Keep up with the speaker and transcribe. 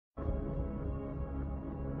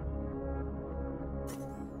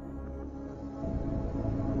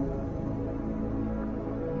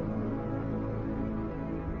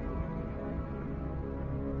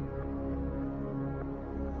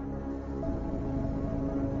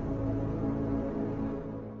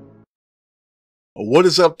What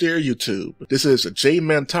is up there, YouTube? This is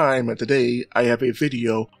J-Man Time, and today I have a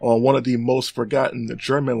video on one of the most forgotten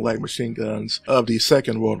German light machine guns of the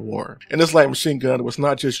Second World War. And this light machine gun was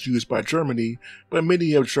not just used by Germany, but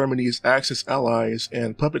many of Germany's Axis allies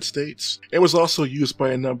and puppet states. It was also used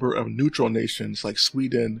by a number of neutral nations like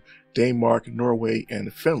Sweden, Denmark, Norway,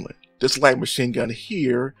 and Finland. This light machine gun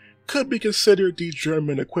here could be considered the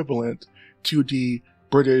German equivalent to the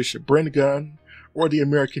British Bren gun, or the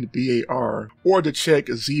American BAR, or the Czech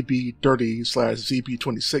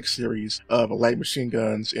ZB30/ZB26 series of light machine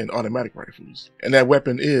guns and automatic rifles. And that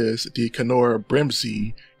weapon is the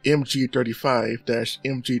Knorr-Bremse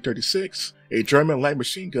MG-35-MG-36, a German light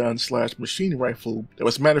machine gun/machine rifle that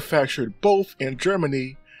was manufactured both in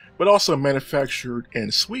Germany but also manufactured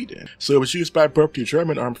in Sweden. So it was used by both the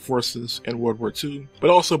German armed forces in World War II, but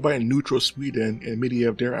also by neutral Sweden and many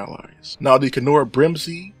of their allies. Now the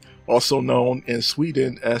Knorr-Bremse, also known in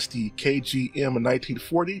Sweden as the KGM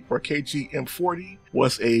 1940 or KGM 40,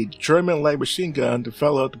 was a German light machine gun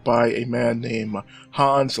developed by a man named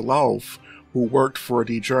Hans Lauf, who worked for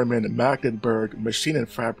the German Magdeburg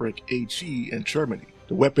Maschinenfabrik AG in Germany.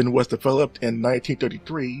 The weapon was developed in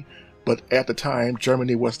 1933, but at the time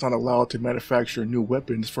Germany was not allowed to manufacture new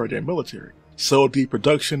weapons for their military. So the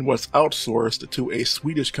production was outsourced to a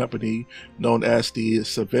Swedish company known as the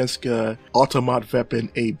Svenska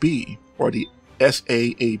Automatvapen AB, or the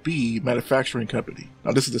SAAB Manufacturing Company.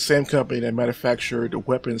 Now this is the same company that manufactured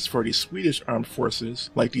weapons for the Swedish armed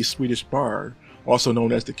forces, like the Swedish BAR, also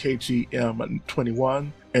known as the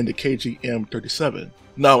KGM-21 and the KGM-37.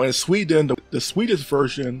 Now in Sweden, the Swedish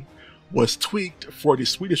version was tweaked for the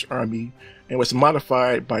Swedish army and was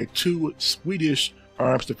modified by two Swedish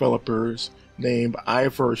arms developers named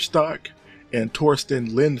Ivar Stock and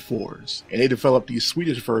Torsten Lindfors, and they developed the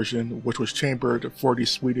Swedish version, which was chambered for the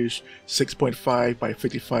Swedish 6.5 by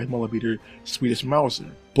 55mm Swedish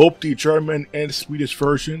Mauser. Both the German and Swedish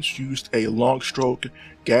versions used a long-stroke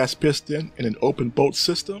gas piston and an open bolt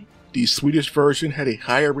system. The Swedish version had a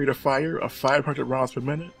higher rate of fire of 500 rounds per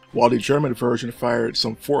minute, while the German version fired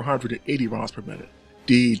some 480 rounds per minute.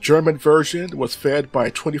 The German version was fed by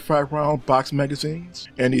 25-round box magazines,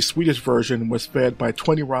 and the Swedish version was fed by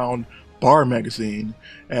 20-round bar magazine,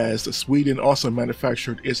 as Sweden also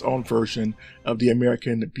manufactured its own version of the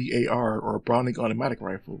American BAR, or Browning automatic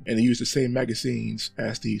rifle, and they used the same magazines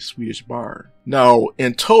as the Swedish BAR. Now,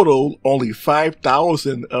 in total, only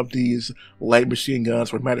 5,000 of these light machine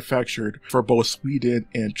guns were manufactured for both Sweden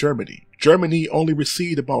and Germany. Germany only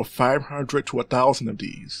received about 500 to 1,000 of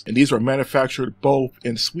these, and these were manufactured both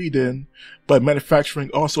in Sweden, but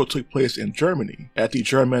manufacturing also took place in Germany at the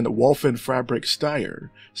German Waffenfabrik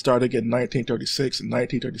Steyr, starting in 1936 and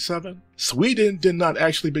 1937. Sweden did not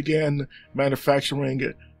actually begin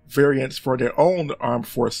manufacturing variants for their own armed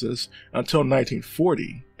forces until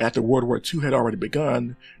 1940. After World War II had already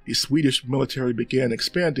begun, the Swedish military began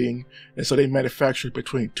expanding, and so they manufactured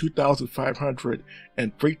between 2,500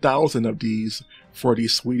 and 3,000 of these for the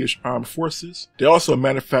Swedish armed forces. They also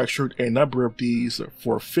manufactured a number of these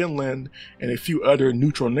for Finland and a few other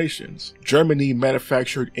neutral nations. Germany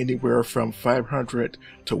manufactured anywhere from 500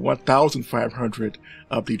 to 1,500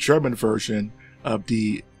 of the German version of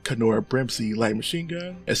the Knorr-Bremse light machine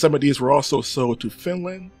gun, and some of these were also sold to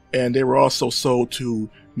Finland, and they were also sold to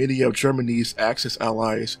many of Germany's Axis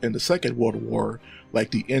allies in the Second World War, like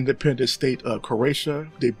the independent state of Croatia,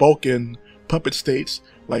 the Balkan puppet states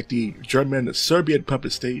like the German Serbian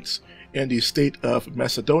puppet states, and the state of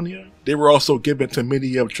Macedonia. They were also given to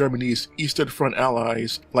many of Germany's Eastern Front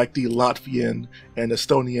allies like the Latvian and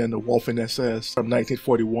Estonian Waffen SS from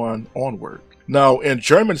 1941 onward. Now, in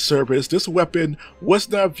German service, this weapon was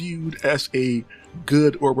not viewed as a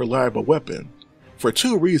good or reliable weapon for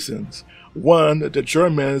two reasons. One, the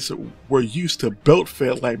Germans were used to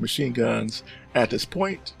belt-fed light machine guns at this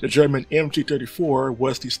point. The German MG-34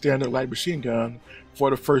 was the standard light machine gun for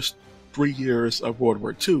the first 3 years of World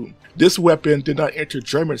War II. This weapon did not enter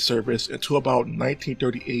German service until about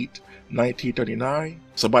 1938-1939.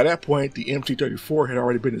 So by that point, the MG-34 had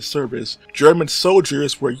already been in service. German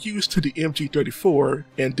soldiers were used to the MG-34,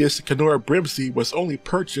 and this Knorr-Bremse was only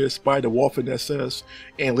purchased by the Waffen SS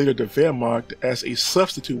and later the Wehrmacht as a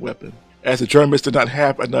substitute weapon, as the Germans did not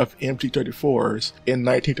have enough MG-34s in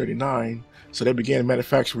 1939, so they began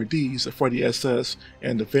manufacturing these for the SS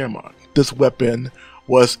and the Wehrmacht. This weapon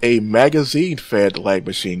was a magazine-fed light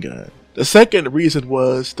machine gun. The second reason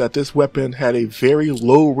was that this weapon had a very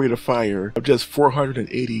low rate of fire of just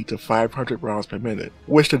 480 to 500 rounds per minute,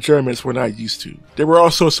 which the Germans were not used to. There were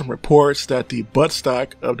also some reports that the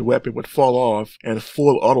buttstock of the weapon would fall off and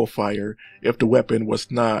full auto fire if the weapon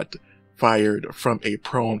was not fired from a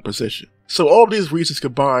prone position. So all of these reasons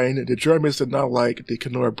combined, the Germans did not like the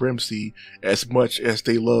Knorr-Bremse as much as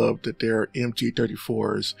they loved their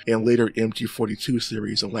MG-34s and later MG-42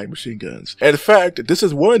 series of light machine guns. And in fact, this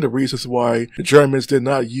is one of the reasons why the Germans did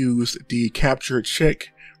not use the captured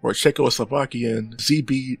Czech or Czechoslovakian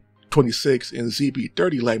ZB-26 and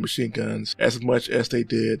ZB-30 light machine guns as much as they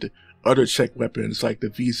did other Czech weapons like the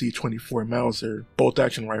VZ-24 Mauser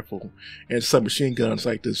bolt-action rifle and submachine guns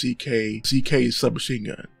like the ZK submachine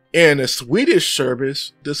gun. In the Swedish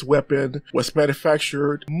service, this weapon was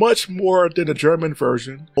manufactured much more than the German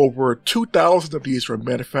version. Over 2,000 of these were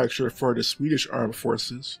manufactured for the Swedish armed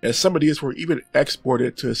forces, and some of these were even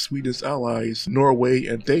exported to Sweden's allies, Norway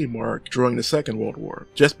and Denmark, during the Second World War,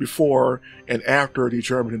 just before and after the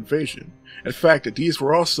German invasion. In fact, these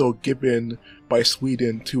were also given by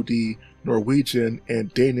Sweden to the Norwegian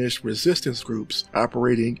and Danish resistance groups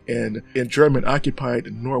operating in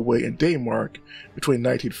German-occupied Norway and Denmark between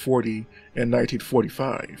 1940 and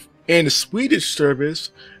 1945. In the Swedish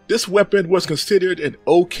service, this weapon was considered an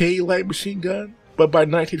okay light machine gun, but by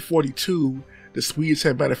 1942, the Swedes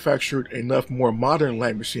had manufactured enough more modern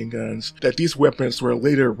light machine guns that these weapons were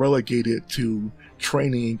later relegated to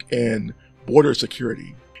training and border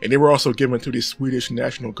security. And they were also given to the Swedish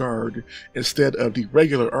National Guard instead of the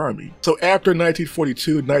regular army. So after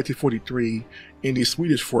 1942 and 1943, in the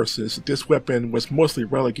Swedish forces, this weapon was mostly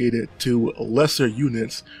relegated to lesser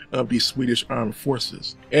units of the Swedish armed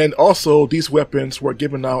forces. And also, these weapons were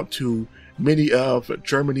given out to many of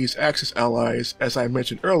Germany's Axis allies, as I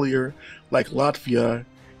mentioned earlier, like Latvia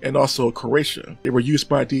and also Croatia. They were used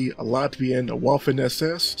by the Latvian Waffen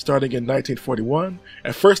SS starting in 1941.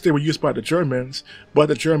 At first they were used by the Germans, but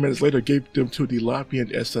the Germans later gave them to the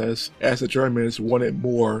Latvian SS as the Germans wanted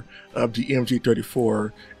more of the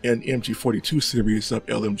MG-34 and MG-42 series of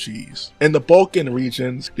LMGs. In the Balkan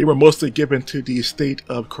regions, they were mostly given to the state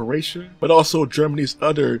of Croatia, but also Germany's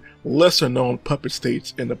other lesser-known puppet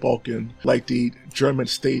states in the Balkan, like the German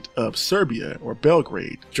state of Serbia or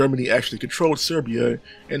Belgrade. Germany actually controlled Serbia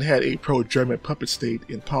and had a pro-German puppet state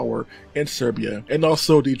in power in Serbia, and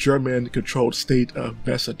also the German-controlled state of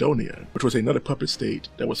Macedonia, which was another puppet state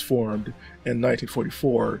that was formed in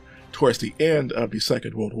 1944 towards the end of the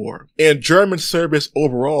Second World War. In German service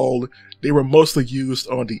overall, they were mostly used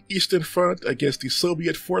on the Eastern Front against the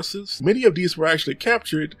Soviet forces. Many of these were actually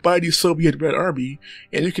captured by the Soviet Red Army,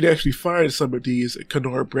 and you can actually find some of these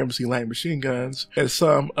Knorr-Bremse light machine guns in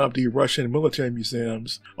some of the Russian military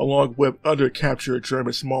museums, along with other captured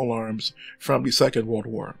German small arms from the Second World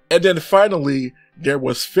War. And then finally, there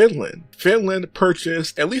was Finland. Finland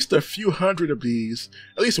purchased at least a few hundred of these,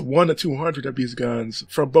 at least 100 to 200 of these guns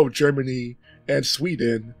from both Germany and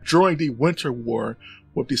Sweden during the Winter War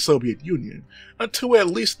with the Soviet Union, until at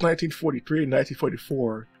least 1943 and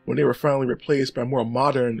 1944, when they were finally replaced by more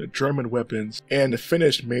modern German weapons and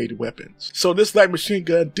Finnish-made weapons. So this light machine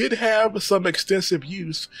gun did have some extensive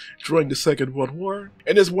use during the Second World War,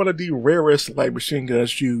 and is one of the rarest light machine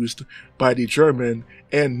guns used by the German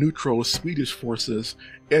and neutral Swedish forces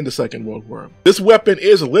in the Second World War. This weapon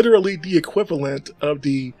is literally the equivalent of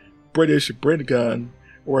the British Bren gun,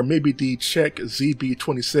 or maybe the Czech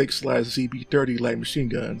ZB-26/ZB-30 light machine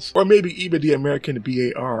guns, or maybe even the American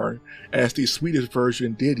BAR, as the Swedish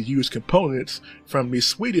version did use components from the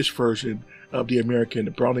Swedish version of the American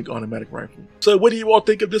Browning automatic rifle. So what do you all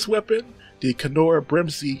think of this weapon? The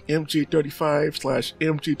Knorr-Bremse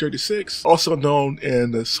MG-35/MG-36, also known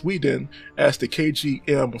in Sweden as the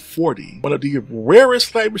KG-M40, one of the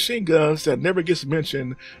rarest light machine guns that never gets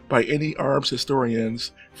mentioned by any arms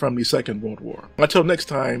historians from the Second World War. Until next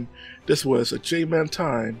time, this was a J-Man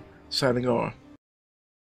Time, signing off.